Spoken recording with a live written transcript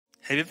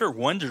Have you ever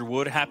wondered what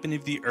would happen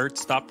if the Earth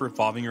stopped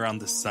revolving around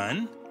the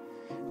sun?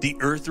 The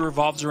Earth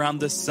revolves around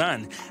the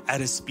sun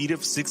at a speed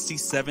of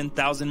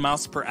 67,000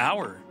 miles per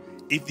hour.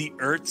 If the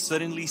Earth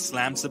suddenly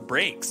slams the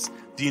brakes,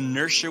 the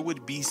inertia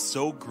would be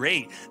so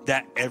great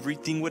that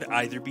everything would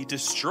either be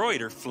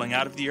destroyed or flung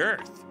out of the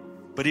Earth.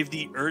 But if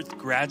the Earth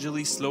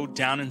gradually slowed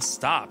down and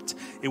stopped,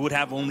 it would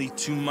have only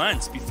 2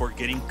 months before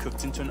getting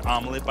cooked into an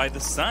omelet by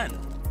the sun.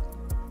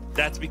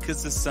 That's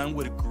because the sun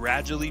would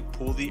gradually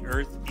pull the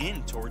Earth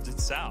in towards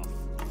itself.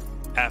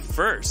 At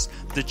first,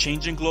 the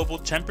change in global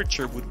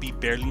temperature would be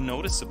barely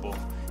noticeable,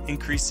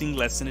 increasing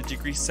less than a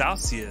degree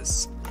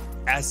Celsius.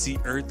 As the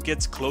Earth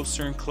gets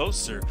closer and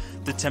closer,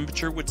 the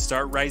temperature would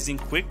start rising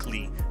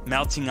quickly,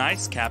 melting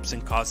ice caps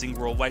and causing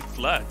worldwide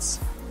floods.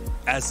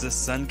 As the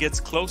sun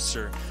gets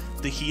closer,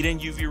 the heat and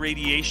UV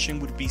radiation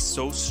would be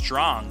so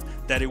strong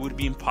that it would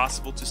be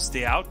impossible to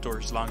stay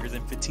outdoors longer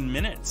than 15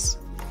 minutes.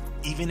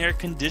 Even air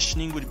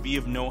conditioning would be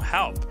of no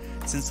help,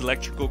 since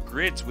electrical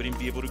grids wouldn't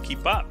be able to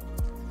keep up.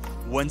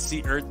 Once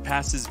the Earth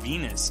passes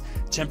Venus,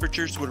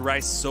 temperatures would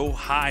rise so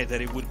high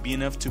that it would be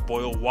enough to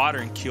boil water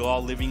and kill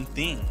all living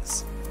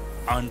things.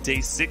 On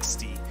day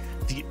 60,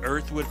 the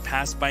Earth would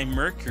pass by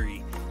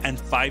Mercury, and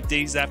 5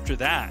 days after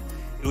that,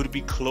 it would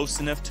be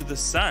close enough to the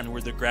sun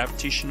where the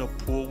gravitational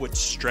pull would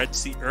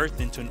stretch the Earth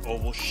into an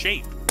oval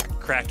shape,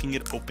 cracking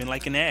it open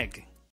like an egg.